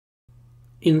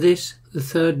In this, the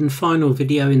third and final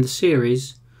video in the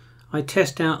series, I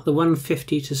test out the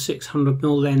 150 to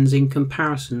 600mm lens in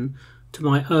comparison to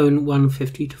my own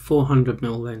 150 to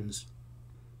 400mm lens.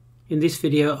 In this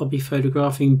video I'll be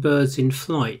photographing birds in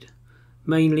flight,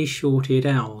 mainly short-eared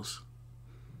owls.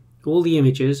 All the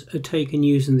images are taken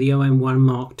using the OM1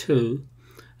 Mark II,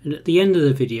 and at the end of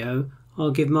the video I'll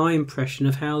give my impression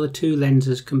of how the two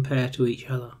lenses compare to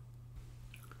each other.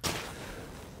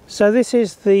 So this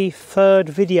is the third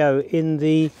video in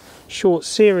the short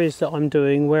series that I'm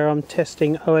doing where I'm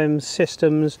testing OM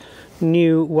Systems'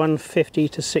 new 150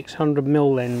 to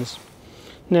 600mm lens.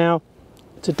 Now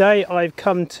today I've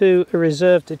come to a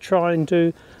reserve to try and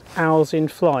do owls in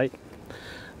flight.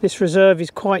 This reserve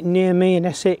is quite near me in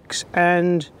Essex,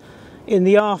 and in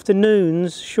the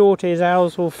afternoons short-eared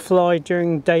owls will fly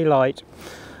during daylight,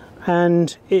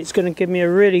 and it's going to give me a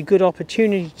really good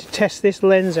opportunity to test this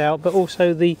lens out, but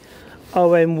also the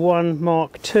OM1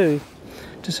 Mark II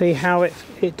to see how it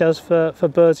does for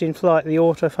birds in flight, the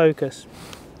autofocus.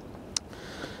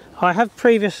 I have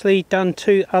previously done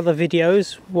two other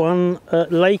videos, one at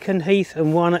Lakenheath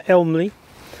and one at Elmley,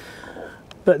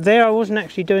 but there I wasn't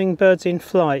actually doing birds in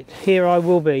flight. Here I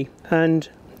will be, and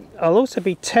I'll also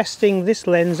be testing this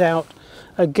lens out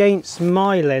against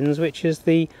my lens, which is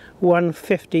the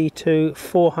 150 to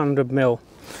 400mm.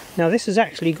 Now this has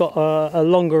actually got a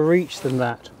longer reach than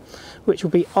that, which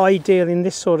will be ideal in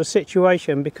this sort of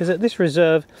situation, because at this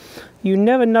reserve you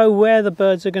never know where the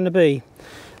birds are going to be.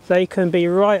 They can be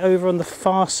right over on the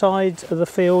far side of the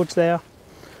fields there,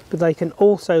 but they can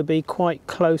also be quite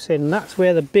close in. And that's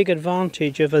where the big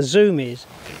advantage of a zoom is,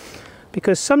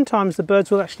 because sometimes the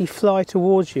birds will actually fly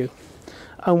towards you,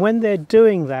 and when they're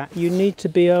doing that you need to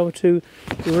be able to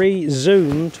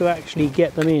re-zoom to actually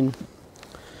get them in.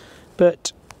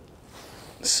 But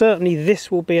certainly this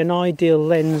will be an ideal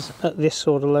lens at this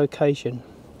sort of location.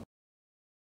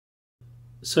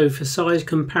 So for size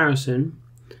comparison,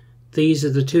 these are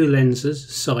the two lenses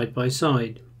side by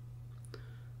side.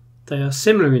 They are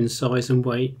similar in size and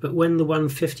weight, but when the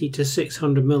 150 to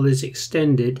 600mm is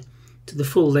extended to the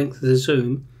full length of the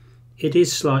zoom, it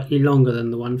is slightly longer than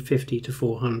the 150 to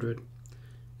 400.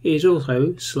 It is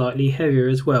also slightly heavier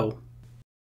as well.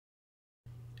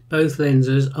 Both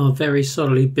lenses are very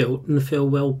solidly built and feel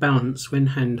well balanced when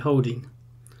hand holding.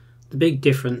 The big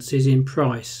difference is in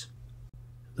price.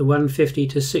 The 150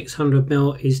 to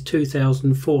 600mm is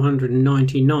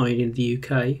 £2,499 in the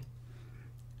UK,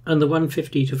 and the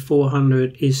 150 to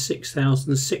 400 is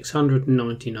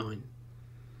 £6,699.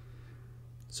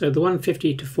 So the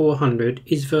 150 to 400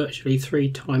 is virtually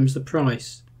 3 times the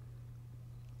price.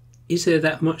 Is there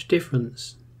that much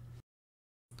difference?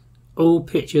 All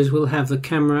pictures will have the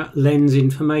camera lens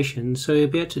information, so you'll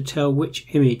be able to tell which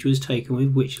image was taken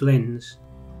with which lens.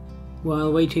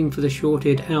 While waiting for the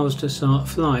short-eared owls to start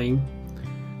flying,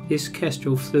 this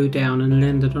kestrel flew down and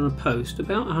landed on a post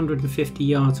about 150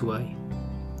 yards away.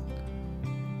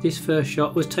 This first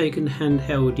shot was taken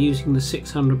handheld using the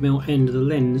 600mm end of the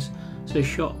lens, so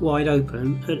shot wide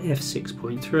open at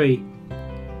f6.3.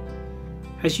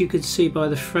 As you can see by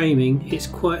the framing, it's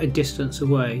quite a distance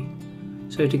away,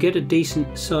 so to get a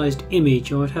decent sized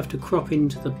image I would have to crop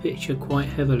into the picture quite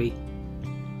heavily.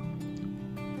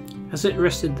 As it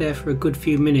rested there for a good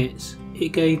few minutes, it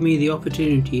gave me the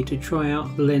opportunity to try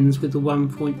out the lens with the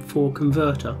 1.4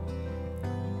 converter,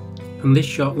 and this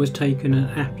shot was taken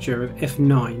at an aperture of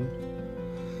f9.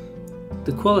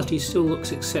 The quality still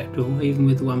looks acceptable even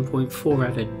with the 1.4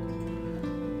 added.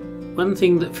 One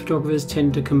thing that photographers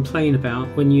tend to complain about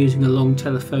when using a long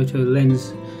telephoto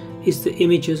lens is that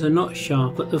images are not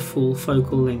sharp at the full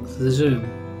focal length of the zoom.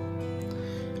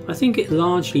 I think it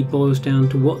largely boils down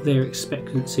to what their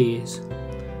expectancy is.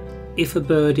 If a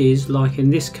bird is, like in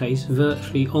this case,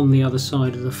 virtually on the other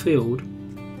side of the field,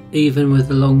 even with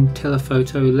a long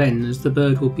telephoto lens the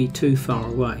bird will be too far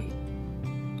away.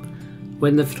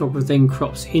 When the photographer then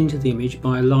crops into the image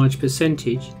by a large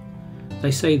percentage, they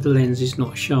say the lens is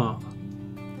not sharp.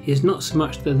 It's not so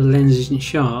much that the lens isn't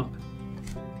sharp,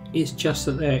 it's just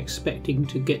that they're expecting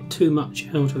to get too much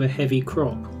out of a heavy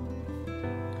crop.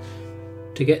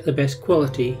 To get the best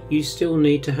quality, you still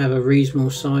need to have a reasonable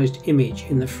sized image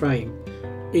in the frame,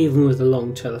 even with a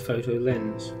long telephoto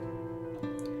lens.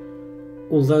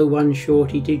 Although one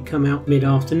shorty did come out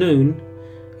mid-afternoon,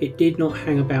 it did not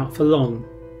hang about for long,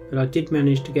 but I did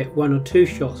manage to get 1 or 2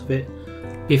 shots of it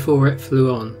before it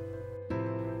flew on.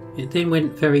 It then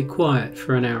went very quiet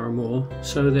for an hour or more,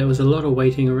 so there was a lot of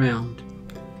waiting around.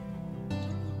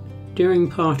 During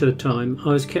part of the time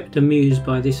I was kept amused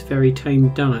by this very tame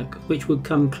dunnock, which would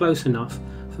come close enough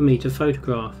for me to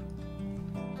photograph.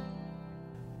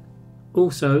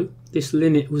 Also, this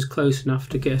linnet was close enough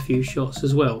to get a few shots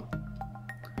as well.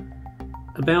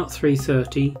 About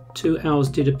 3:30, two owls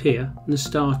did appear and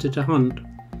started to hunt,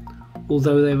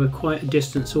 although they were quite a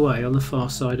distance away on the far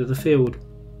side of the field.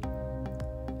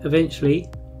 Eventually,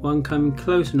 one came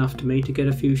close enough to me to get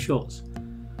a few shots,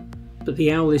 but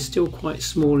the owl is still quite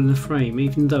small in the frame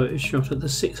even though it was shot at the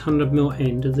 600mm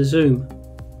end of the zoom.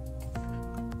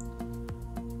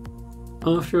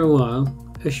 After a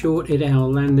while, a short-eared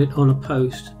owl landed on a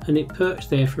post and it perched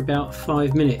there for about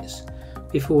 5 minutes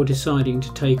before deciding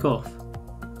to take off.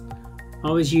 I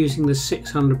was using the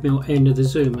 600mm end of the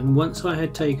zoom, and once I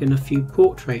had taken a few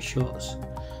portrait shots,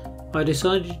 I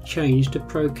decided to change to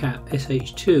ProCap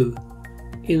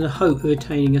SH2 in the hope of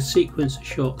attaining a sequence of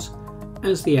shots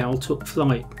as the owl took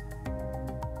flight.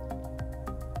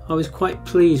 I was quite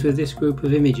pleased with this group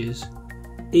of images.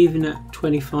 Even at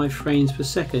 25 frames per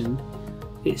second,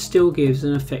 it still gives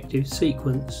an effective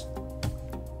sequence.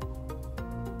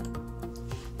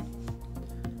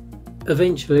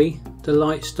 Eventually, the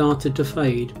light started to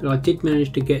fade, but I did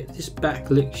manage to get this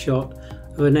backlit shot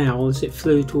of an owl as it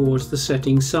flew towards the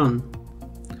setting sun.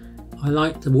 I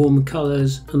liked the warm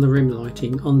colours and the rim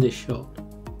lighting on this shot.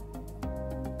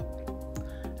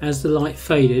 As the light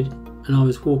faded and I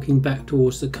was walking back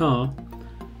towards the car,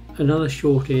 another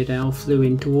short-eared owl flew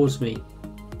in towards me.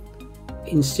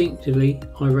 Instinctively,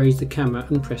 I raised the camera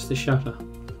and pressed the shutter.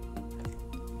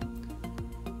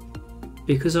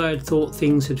 Because I had thought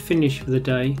things had finished for the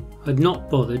day, I'd not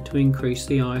bothered to increase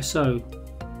the ISO.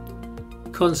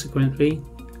 Consequently,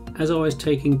 as I was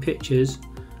taking pictures,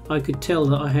 I could tell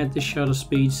that I had the shutter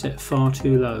speed set far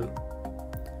too low.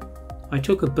 I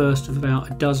took a burst of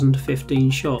about a dozen to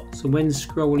 15 shots, and when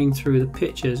scrolling through the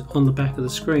pictures on the back of the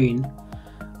screen,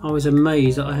 I was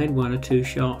amazed that I had 1 or 2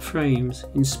 sharp frames,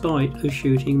 in spite of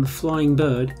shooting the flying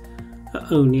bird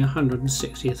at only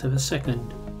 160th of a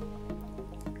second.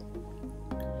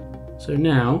 So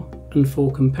now, and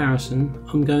for comparison,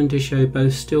 I'm going to show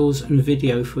both stills and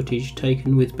video footage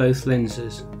taken with both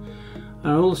lenses.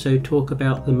 I'll also talk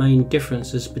about the main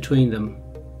differences between them.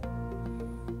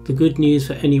 The good news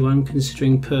for anyone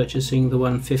considering purchasing the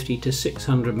 150 to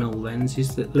 600mm lens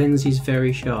is that lens is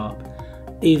very sharp,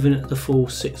 even at the full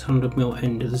 600mm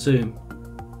end of the zoom.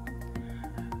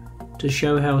 To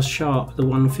show how sharp the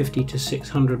 150 to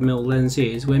 600mm lens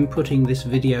is when putting this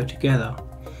video together,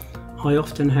 I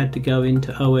often had to go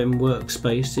into OM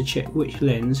Workspace to check which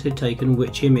lens had taken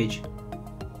which image.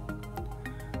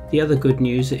 The other good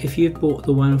news is that if you've bought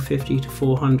the 150 to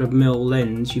 400mm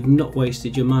lens, you've not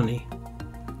wasted your money.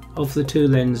 Of the two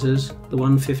lenses, the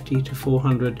 150 to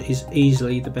 400 is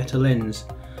easily the better lens,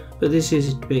 but this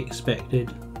is to be expected.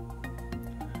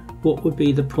 What would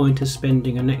be the point of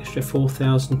spending an extra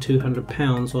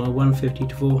 £4,200 on a 150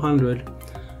 to 400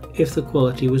 if the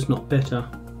quality was not better?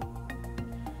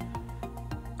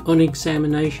 On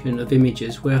examination of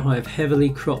images where I have heavily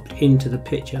cropped into the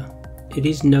picture, it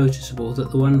is noticeable that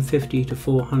the 150 to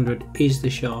 400 is the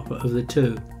sharper of the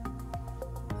two.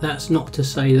 That's not to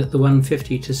say that the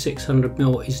 150 to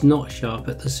 600mm is not sharp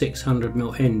at the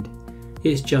 600mm end,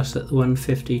 it's just that the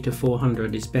 150 to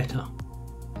 400 is better.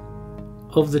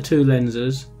 Of the two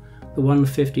lenses, the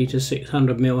 150 to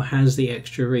 600mm has the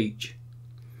extra reach.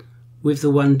 With the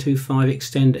 125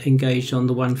 extender engaged on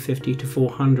the 150 to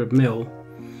 400mm,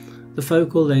 the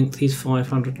focal length is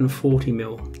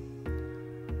 540mm,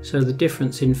 so the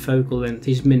difference in focal length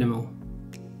is minimal.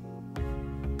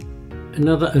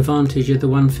 Another advantage of the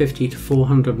 150 to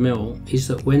 400mm is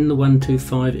that when the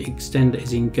 125 extender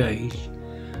is engaged,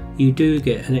 you do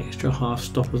get an extra half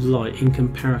stop of light in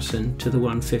comparison to the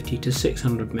 150 to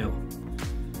 600mm.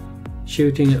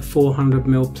 Shooting at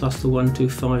 400mm plus the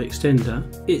 125 extender,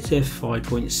 it's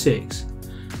f5.6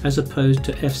 as opposed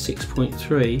to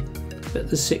f6.3 at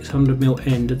the 600mm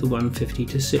end of the 150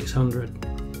 to 600.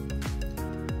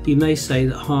 You may say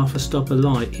that half a stop of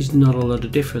light is not a lot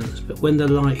of difference, but when the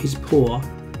light is poor,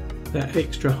 that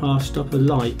extra half stop of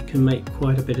light can make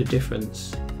quite a bit of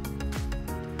difference.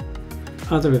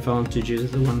 Other advantages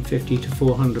of the 150 to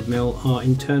 400mm are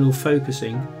internal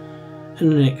focusing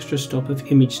and an extra stop of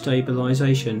image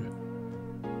stabilisation.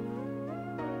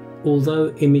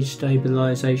 Although image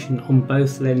stabilisation on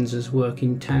both lenses work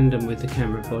in tandem with the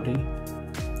camera body,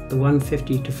 the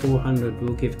 150 to 400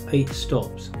 will give 8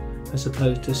 stops as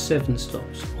opposed to 7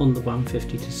 stops on the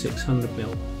 150 to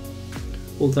 600mm,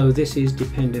 although this is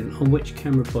dependent on which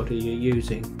camera body you're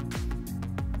using.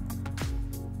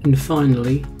 And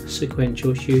finally,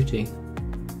 sequential shooting.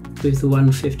 With the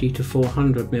 150 to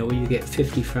 400mm you get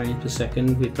 50 frames per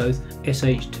second with both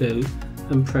SH2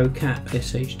 and ProCap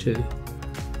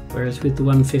SH2, whereas with the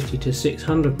 150 to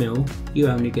 600mm you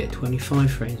only get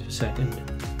 25 frames per second.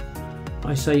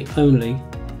 I say only,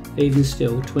 even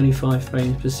still 25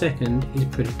 frames per second is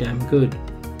pretty damn good.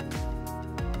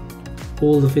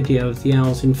 All the video of the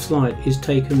owls in flight is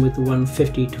taken with the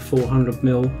 150 to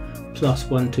 400mm plus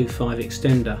 125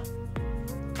 extender.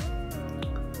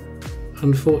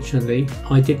 Unfortunately,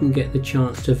 I didn't get the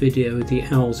chance to video the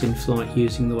owls in flight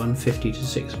using the 150 to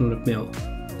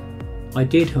 600mm. I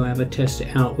did, however, test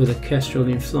it out with a kestrel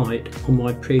in flight on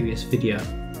my previous video.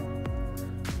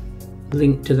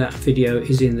 Link to that video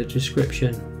is in the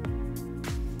description.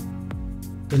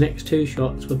 The next two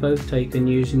shots were both taken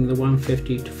using the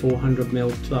 150 to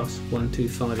 400mm plus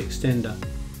 125 extender.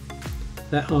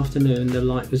 That afternoon the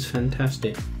light was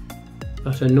fantastic,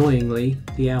 but annoyingly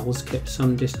the owls kept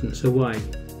some distance away.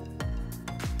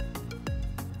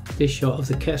 This shot of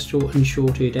the kestrel and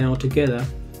short-eared owl together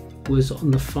was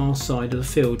on the far side of the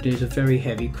field near a very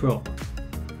heavy crop.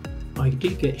 I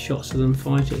did get shots of them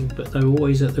fighting, but they were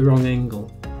always at the wrong angle,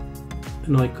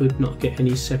 and I could not get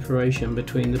any separation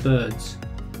between the birds.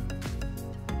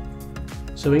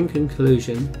 So in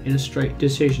conclusion, in a straight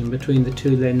decision between the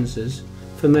two lenses,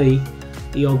 for me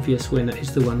the obvious winner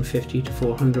is the 150 to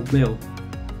 400mm.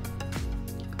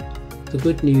 The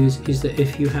good news is that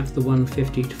if you have the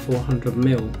 150 to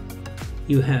 400mm,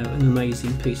 you have an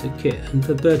amazing piece of kit, and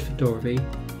for bird photography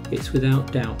it's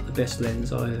without doubt the best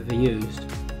lens I've ever used.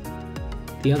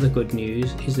 The other good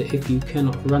news is that if you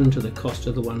cannot run to the cost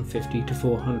of the 150 to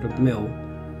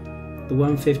 400mm, the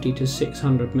 150 to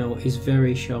 600mm is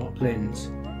very sharp lens,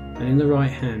 and in the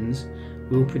right hands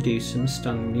will produce some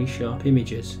stunningly sharp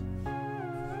images.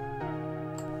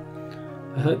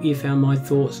 I hope you found my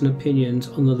thoughts and opinions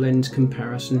on the lens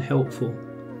comparison helpful.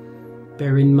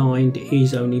 Bear in mind it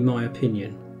is only my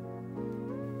opinion.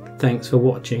 Thanks for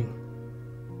watching.